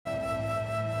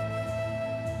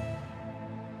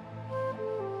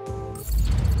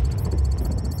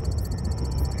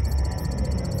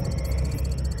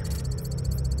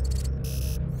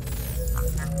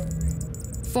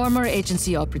Former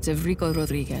agency operative Rico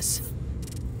Rodriguez.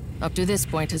 Up to this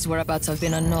point, his whereabouts have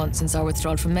been unknown since our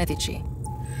withdrawal from Medici.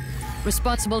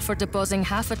 Responsible for deposing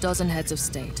half a dozen heads of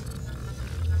state.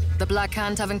 The Black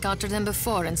Hand have encountered him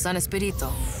before in San Espirito,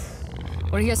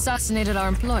 where he assassinated our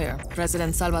employer,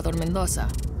 President Salvador Mendoza.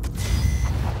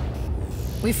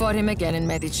 We fought him again in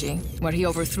Medici, where he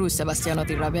overthrew Sebastiano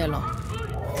Di Ravello.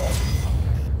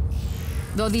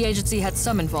 Though the agency had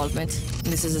some involvement,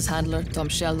 this is his handler, Tom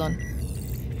Sheldon.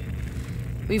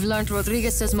 We've learned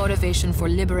Rodriguez's motivation for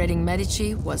liberating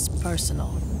Medici was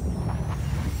personal.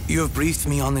 You have briefed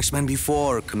me on this man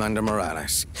before, Commander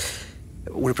Morales.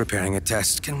 We're preparing a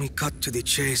test. Can we cut to the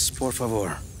chase, por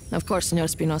favor? Of course, Senor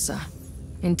Espinosa.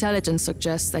 Intelligence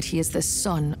suggests that he is the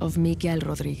son of Miguel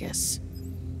Rodriguez.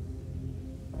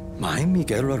 My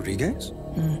Miguel Rodriguez?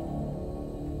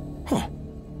 Huh.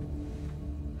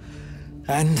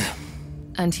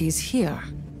 And he's here,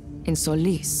 in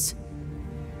Solis,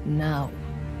 now.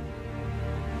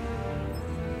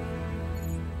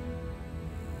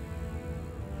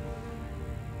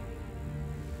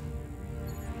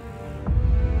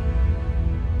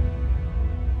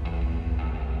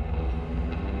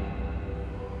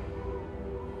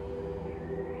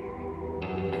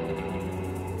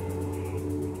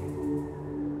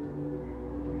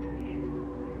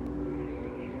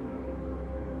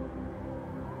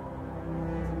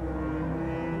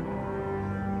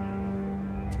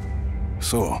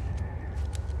 So,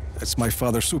 that's my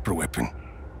father's superweapon.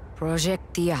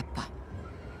 Project Tiapa.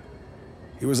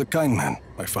 He was a kind man,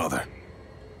 my father.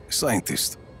 A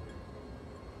scientist.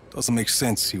 Doesn't make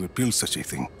sense he would build such a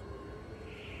thing.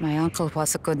 My uncle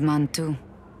was a good man too.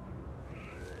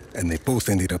 And they both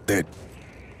ended up dead.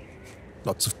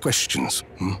 Lots of questions,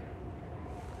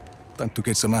 Time to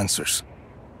get some answers.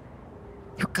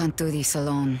 You can't do this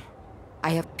alone.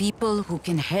 I have people who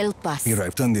can help us. Mira,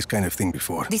 I've done this kind of thing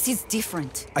before. This is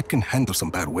different. I can handle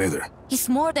some bad weather. It's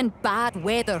more than bad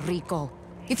weather, Rico.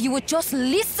 If you would just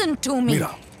listen to me.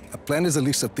 Mira, a plan is a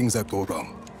list of things that go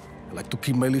wrong. I like to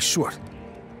keep my list short.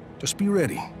 Just be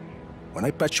ready. When I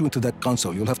patch you into that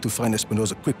console, you'll have to find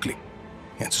Espinosa quickly.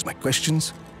 He answers my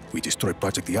questions, we destroy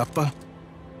Project Iapa.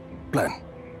 Plan.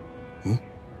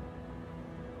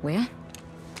 Where?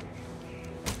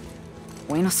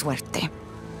 Buena suerte.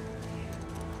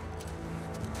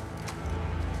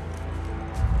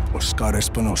 Oscar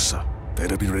Espinosa,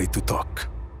 better be ready to talk.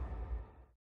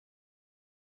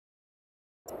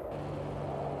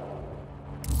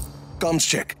 Comms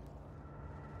check.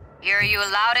 Hear you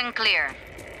loud and clear.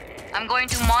 I'm going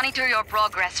to monitor your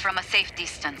progress from a safe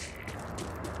distance.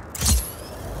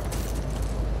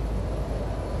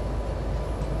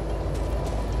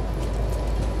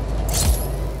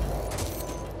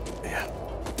 Yeah.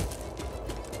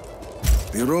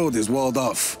 The road is walled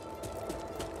off.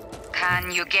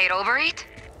 Can you get over it?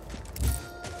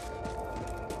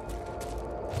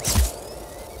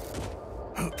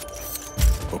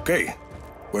 Okay.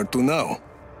 Where to now?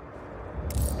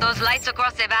 Those lights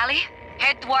across the valley?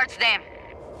 Head towards them.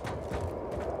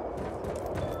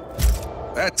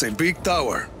 That's a big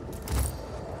tower.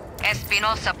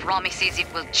 Espinosa promises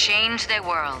it will change the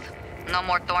world. No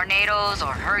more tornadoes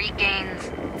or hurricanes.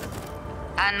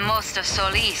 And most of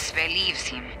Solis believes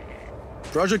him.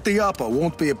 Project Iapa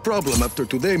won't be a problem after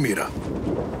today, Mira.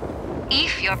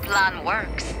 If your plan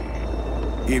works.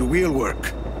 It will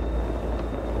work.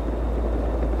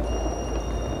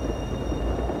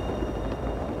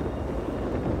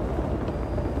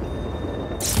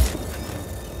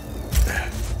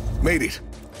 Made it.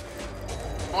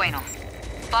 Bueno.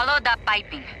 Follow that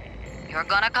piping. You're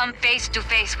gonna come face to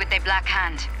face with the Black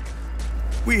Hand.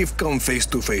 We've come face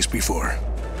to face before.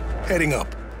 Heading up.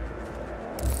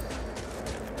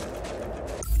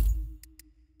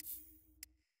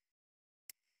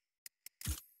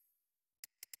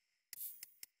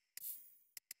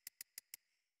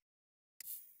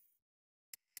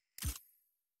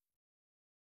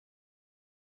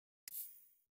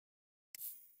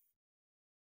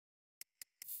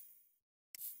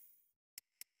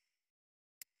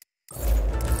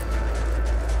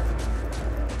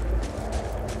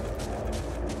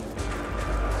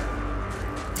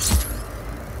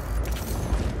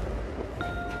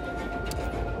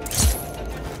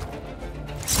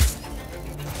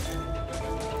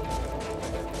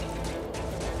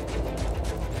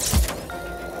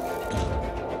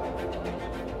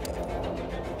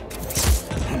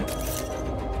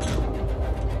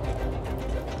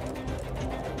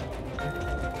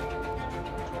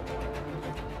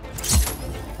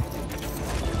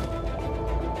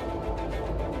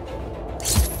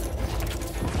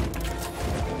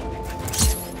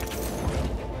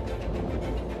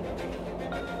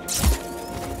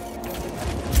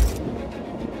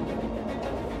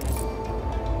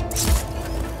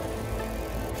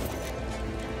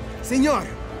 Senor,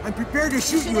 I'm prepared to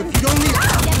shoot you if you'd only...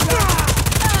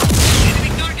 Enemy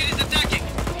target is attacking.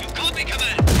 You copy,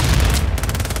 command.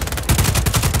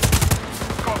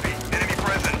 Copy. Enemy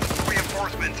present.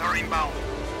 Reinforcements are inbound.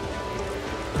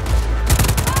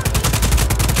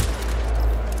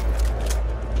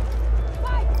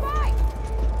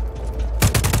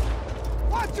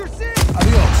 Watch your six!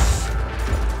 Adios.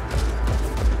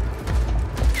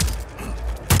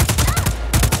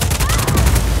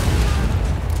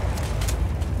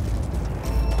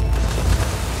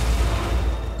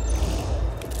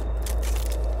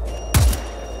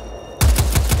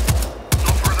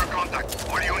 No further contact.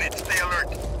 All units, stay alert.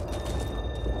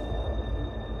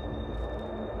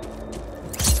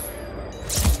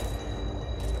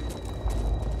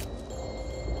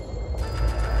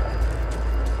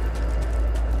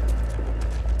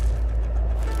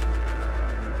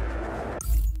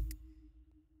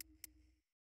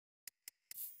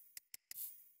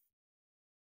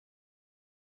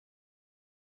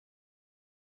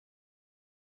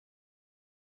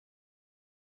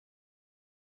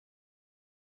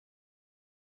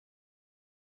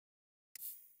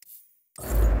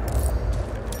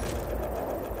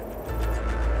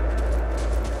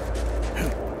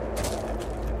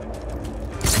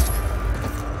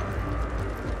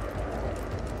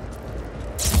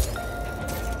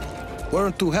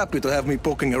 Weren't too happy to have me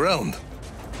poking around.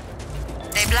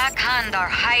 The Black Hand are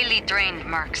highly trained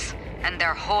mercs, and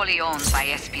they're wholly owned by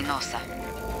Espinosa.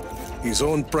 His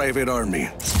own private army.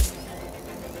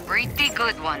 Pretty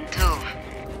good one, too.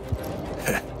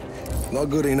 Not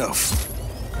good enough.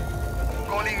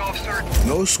 Calling officer.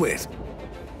 No sweat.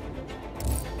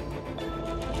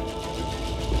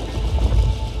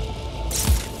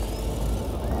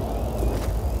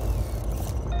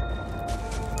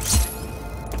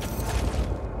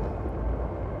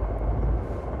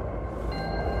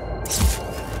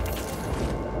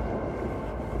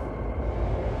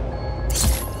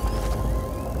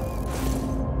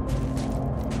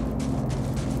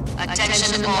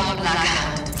 Attention all Black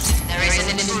Hand. There is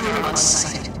an intruder on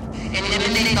site.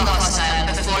 Eliminate the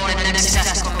hostile before the next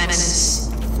test commences.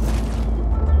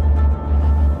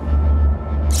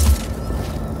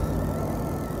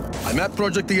 I'm at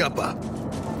Project Iapa.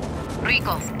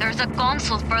 Rico, there's a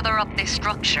console further up this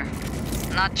structure.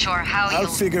 Not sure how I'll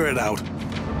you'll... figure it out.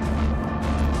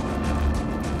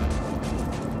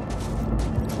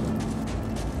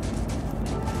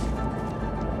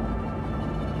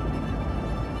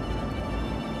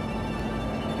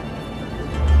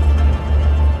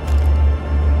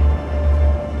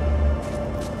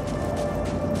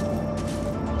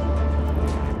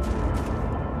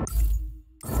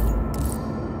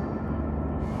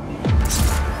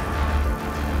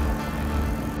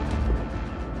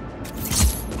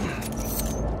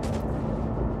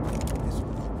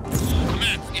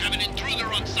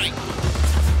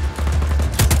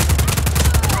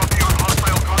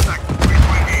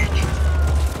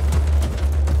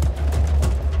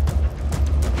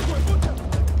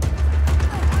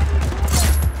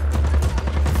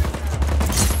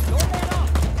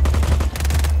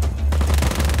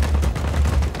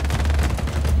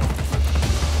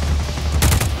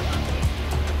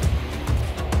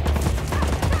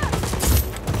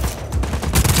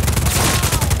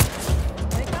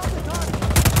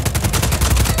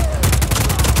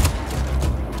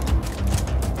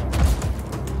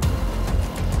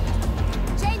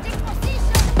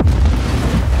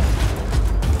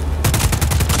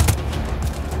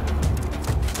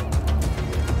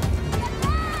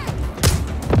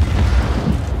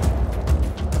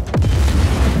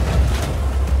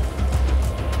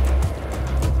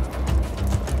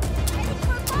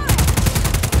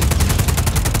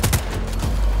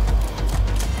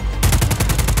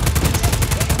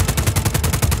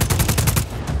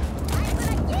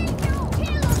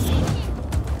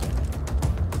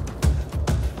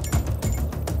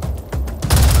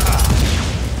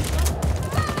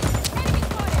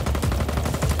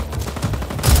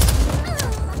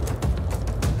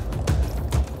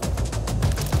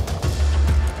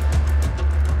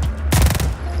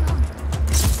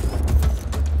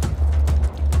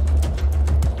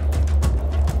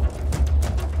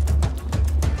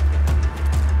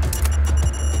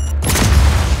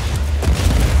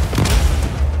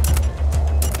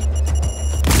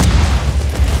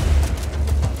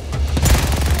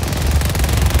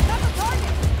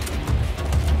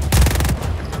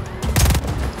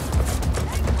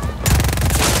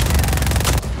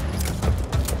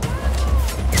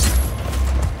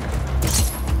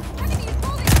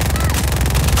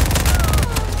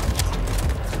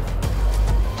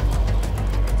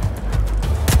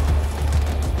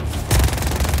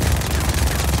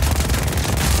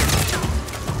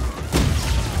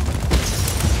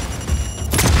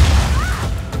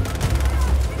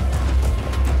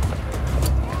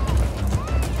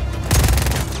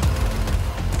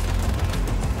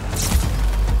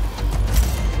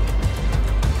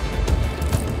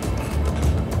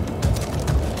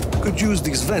 use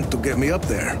this vent to get me up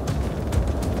there.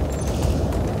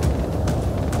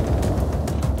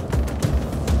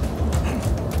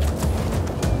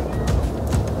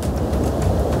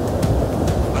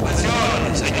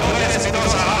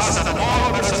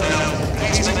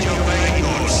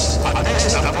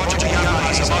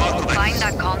 Find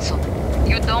that console.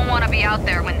 You don't want to be out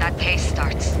there when that case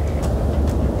starts.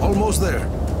 Almost there.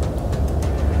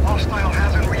 Hostile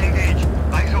hasn't re-engaged.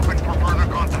 Eyes open for further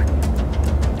contact.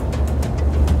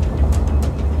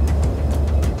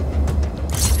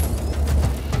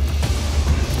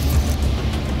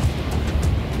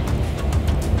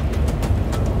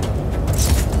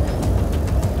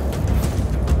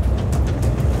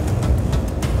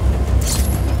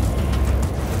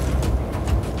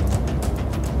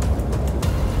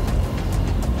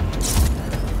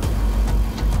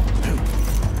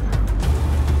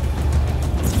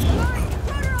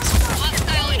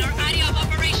 Hostile in our area of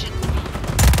operation.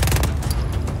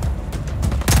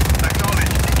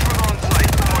 Acknowledge. Intruder on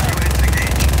site. All units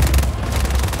engaged.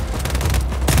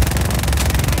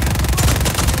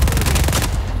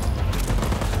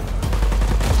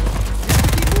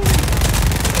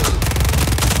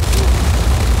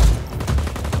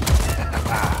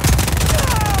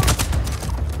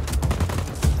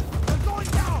 They're going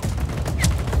down!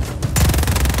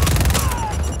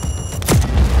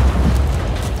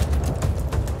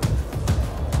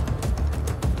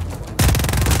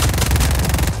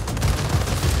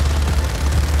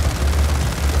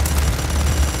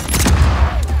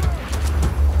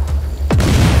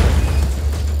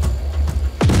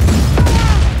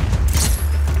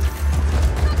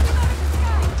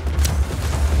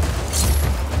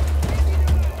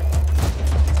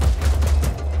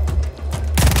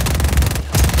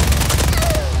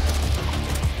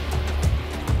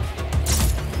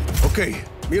 Okay,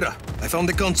 Mira, I found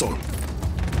the console.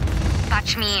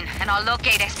 Patch me in, and I'll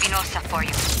locate Espinosa for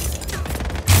you.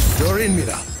 You're in,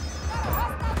 Mira.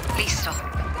 Listo.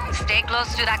 Stay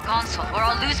close to that console, or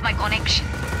I'll lose my connection.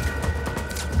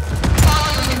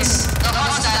 All units, the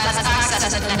hostile has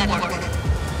access to the network.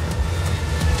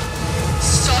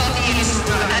 Stop the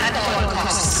intruder at all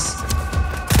costs.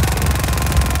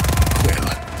 Well,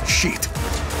 shit.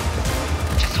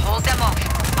 Just hold them off.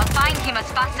 I'll find him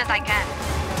as fast as I can.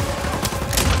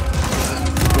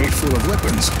 Crate full of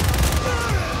weapons.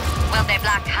 Will the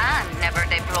Black Hand never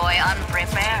deploy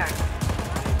unprepared?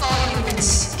 All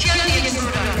units, kill the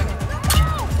intruder.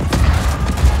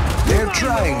 They're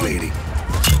trying, lady.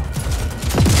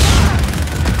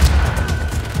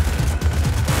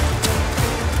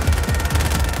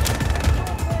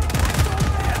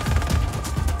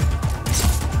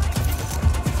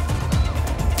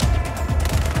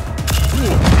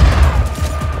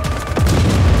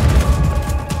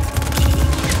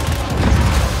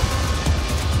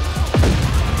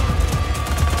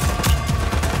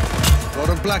 Got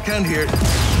a Black Hand here.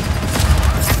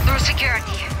 Through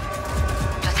security.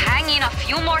 Just hang in a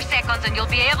few more seconds and you'll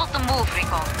be able to move,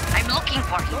 Rico. I'm looking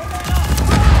for you.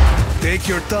 Take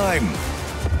your time.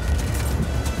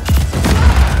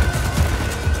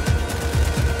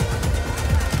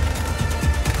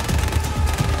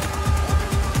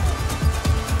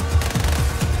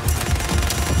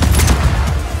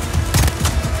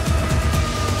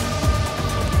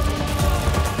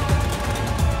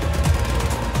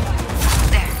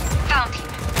 There, found him.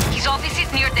 His office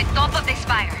is near the top of the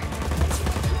spire.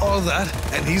 All that,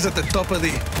 and he's at the top of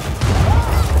the...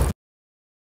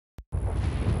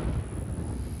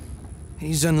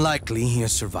 He's unlikely he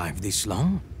has survived this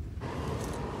long.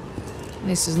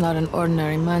 This is not an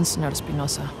ordinary man, Senor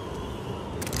Espinosa.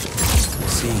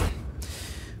 See,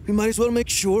 we might as well make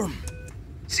sure.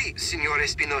 Si, Senor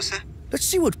Espinosa. Let's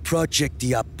see what Project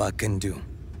Diapa can do,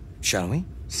 shall we?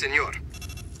 Senor.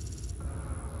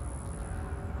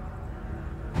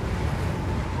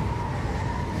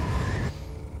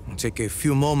 It'll take a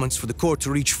few moments for the core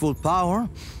to reach full power.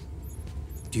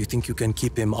 Do you think you can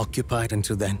keep him occupied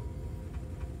until then?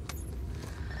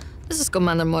 This is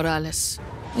Commander Morales.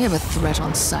 We have a threat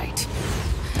on sight.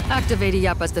 Activate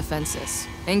Iapa's defenses.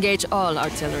 Engage all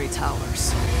artillery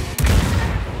towers.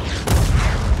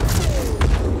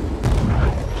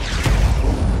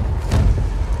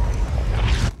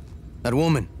 That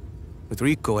woman with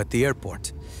Rico at the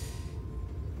airport.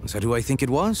 Was that who I think it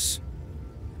was?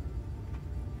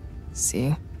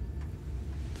 See?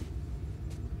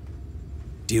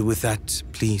 Deal with that,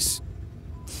 please.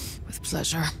 With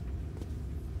pleasure.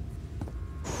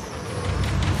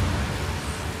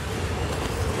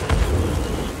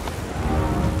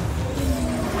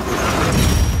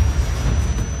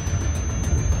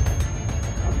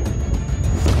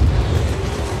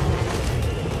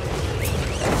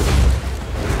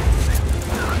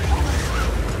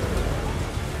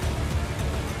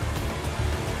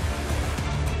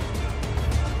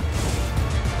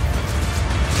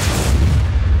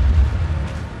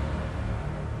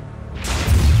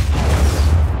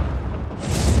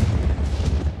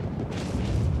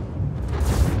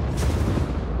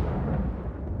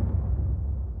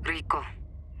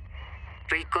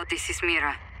 Rico, this is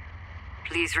Mira.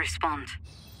 Please respond.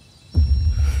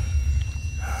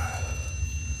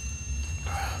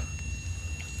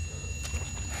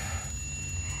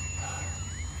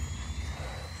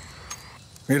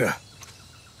 Mira.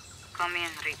 Come in,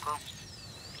 Rico.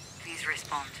 Please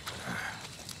respond.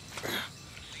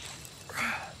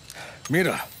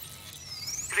 Mira.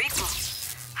 Rico!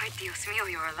 Ay, Dios mío,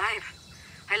 you're alive.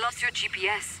 I lost your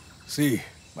GPS. See,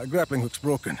 my grappling hook's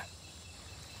broken.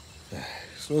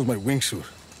 So is my wingsuit.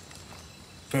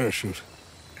 Parachute.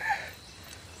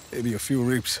 Maybe a few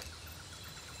ribs.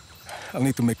 I'll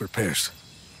need to make repairs.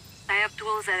 I have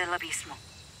tools at El Abismo.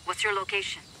 What's your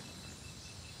location?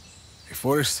 A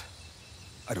forest?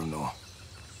 I don't know.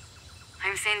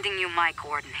 I'm sending you my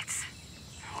coordinates.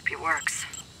 Hope it works.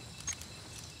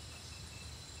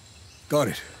 Got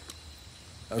it.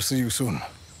 I'll see you soon.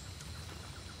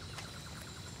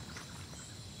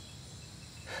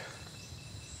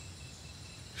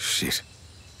 Shit.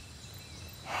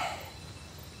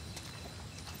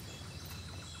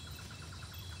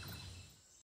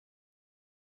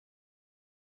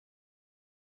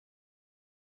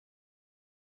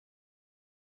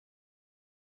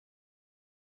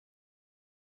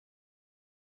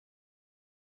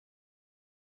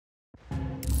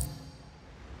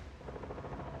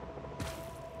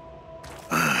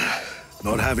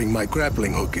 Not having my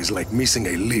grappling hook is like missing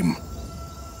a limb.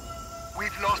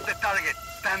 We've lost the target.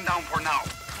 Stand down for now.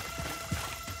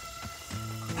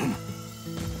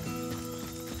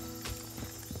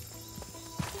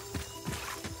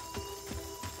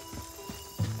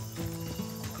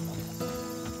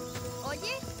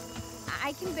 Oye,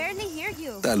 I can barely hear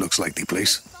you. That looks like the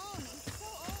place.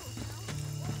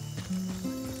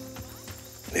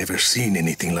 Never seen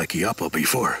anything like Iapa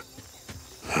before.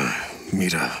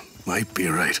 Mira might be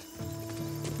right.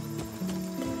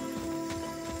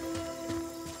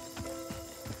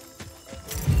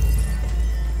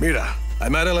 Mira,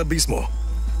 I'm at El Abismo.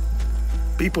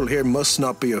 People here must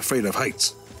not be afraid of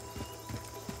heights.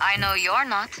 I know you're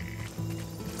not.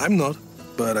 I'm not,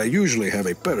 but I usually have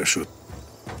a parachute.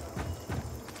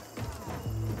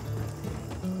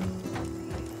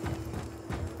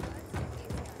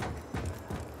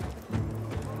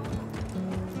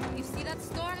 You see that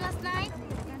storm last night?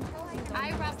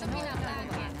 I wrapped up in a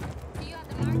blanket. See you at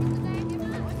the market today?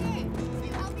 Okay, so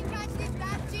you help me catch this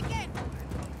bad chicken?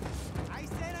 I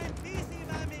said I'm busy,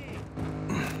 mommy.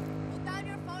 Put down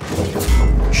your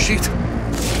phone. Shit!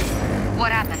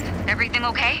 What happened? Everything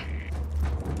okay?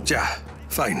 Yeah,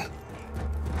 fine.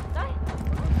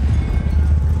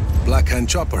 Black Hand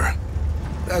Chopper.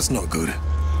 That's not good.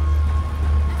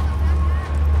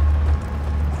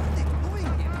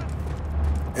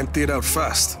 Empty it out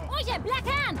fast. Oye, Black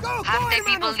Hand! Half the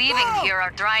people living here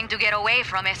are trying to get away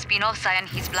from Espinosa and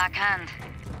his Black Hand.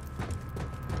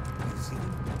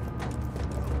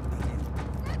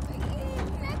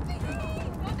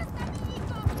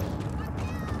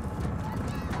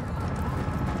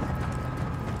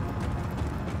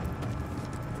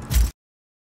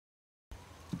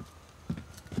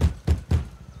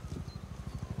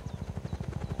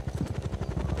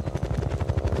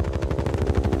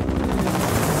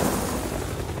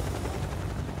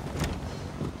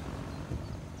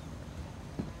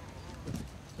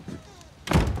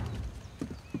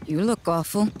 You look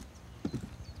awful.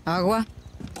 Agua?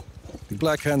 The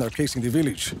Black Hand are casing the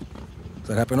village. Does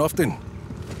that happen often?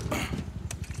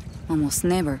 Almost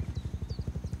never.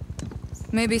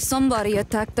 Maybe somebody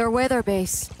attacked their weather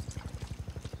base.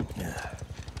 Yeah.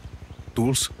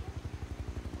 Tools?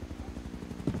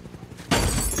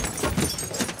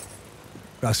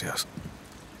 Gracias.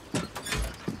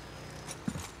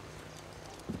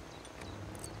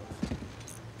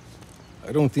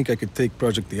 I don't think I could take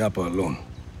Project Iapa alone.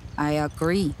 I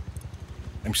agree.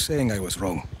 I'm saying I was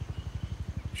wrong.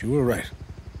 You were right.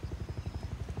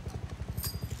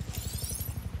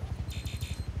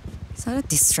 Is that a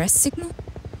distress signal?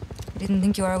 I didn't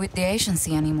think you were with the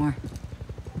agency anymore.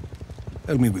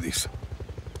 Help me with this.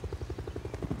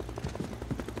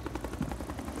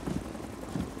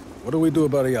 What do we do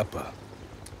about Iapa?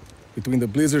 Between the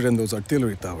blizzard and those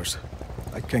artillery towers,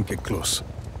 I can't get close.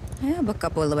 I have a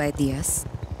couple of ideas.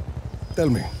 Tell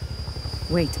me.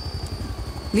 Wait.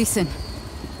 Listen.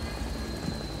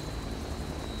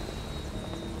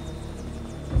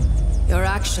 Your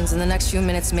actions in the next few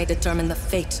minutes may determine the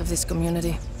fate of this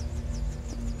community.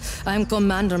 I am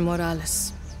Commander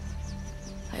Morales.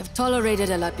 I have tolerated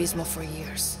El Abismo for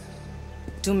years.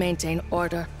 To maintain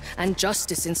order and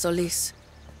justice in Solis,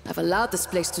 I've allowed this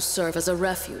place to serve as a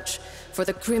refuge for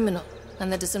the criminal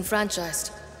and the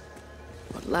disenfranchised.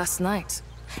 But last night,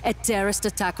 A terrorist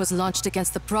attack was launched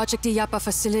against the Project Illapa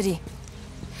facility.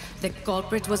 The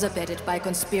culprit was abetted by a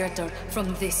conspirator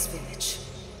from this village.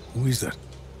 Who is that?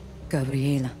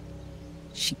 Gabriela.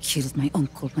 She killed my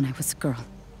uncle when I was a girl.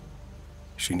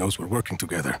 She knows we're working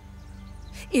together.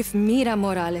 If Mira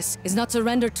Morales is not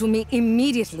surrendered to me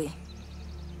immediately,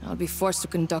 I'll be forced to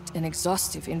conduct an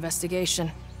exhaustive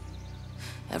investigation.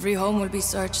 Every home will be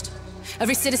searched.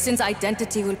 Every citizen's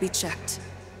identity will be checked.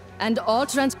 And all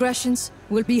transgressions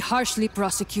will be harshly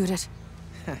prosecuted.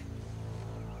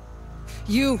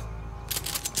 You!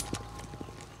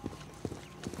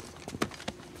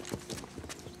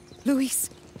 Luis!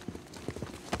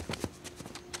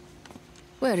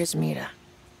 Where is Mira?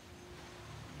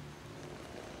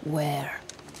 Where?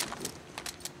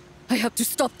 I have to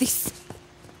stop this!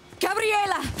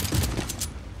 Gabriela!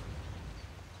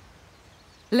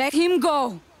 Let him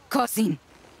go, cousin!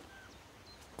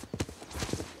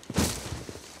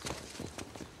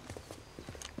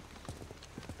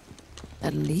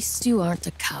 At least you aren't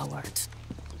a coward.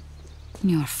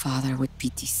 Your father would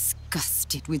be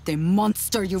disgusted with the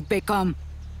monster you've become.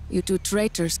 You two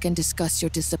traitors can discuss your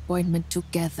disappointment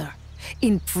together,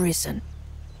 in prison.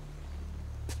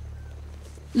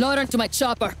 Load onto my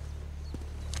chopper!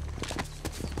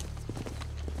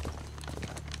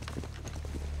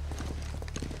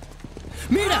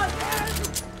 Mira!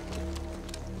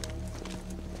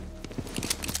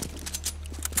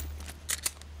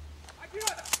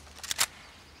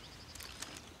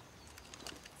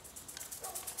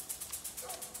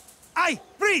 Ay!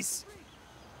 Freeze!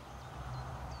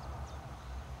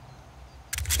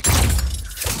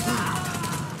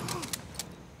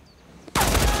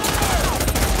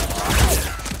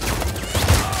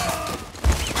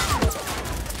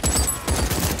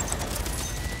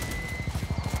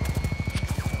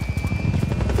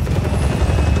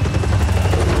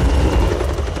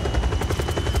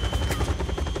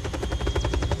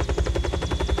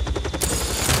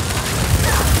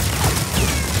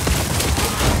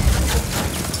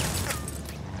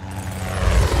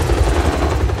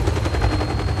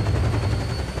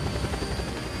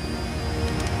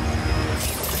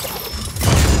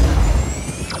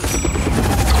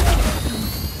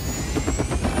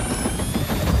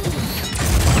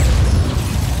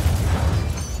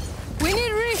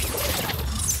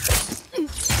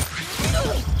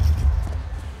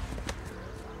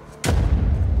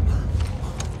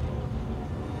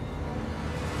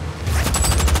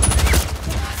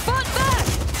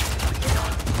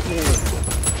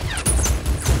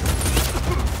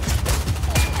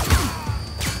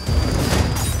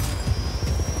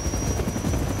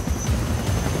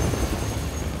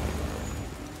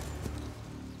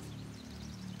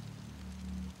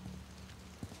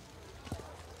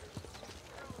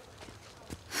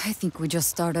 I think we just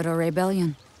started a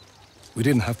rebellion. We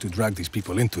didn't have to drag these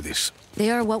people into this. They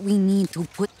are what we need to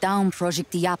put down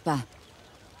Project Illapa.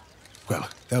 Well,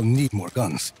 they'll need more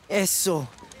guns. Eso.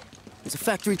 There's a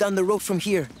factory down the road from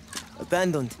here.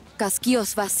 Abandoned.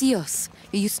 Casquillos Vacios.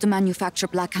 We used to manufacture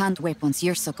Black Hand weapons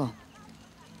years ago.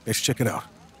 Let's check it out.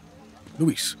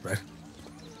 Luis, right?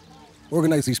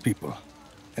 Organize these people.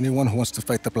 Anyone who wants to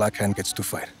fight the Black Hand gets to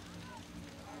fight.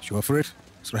 You up for it,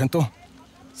 Sargento?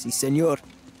 Si, senor.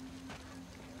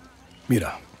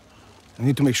 Mira, I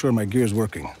need to make sure my gear's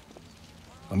working.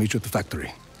 I'll meet you at the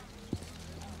factory.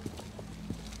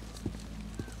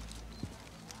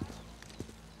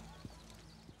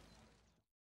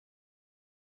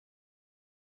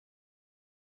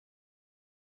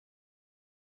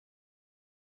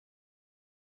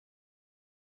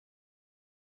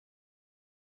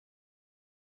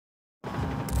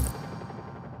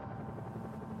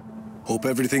 Hope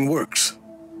everything works.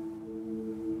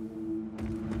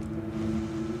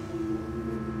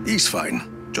 He's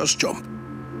fine. Just jump.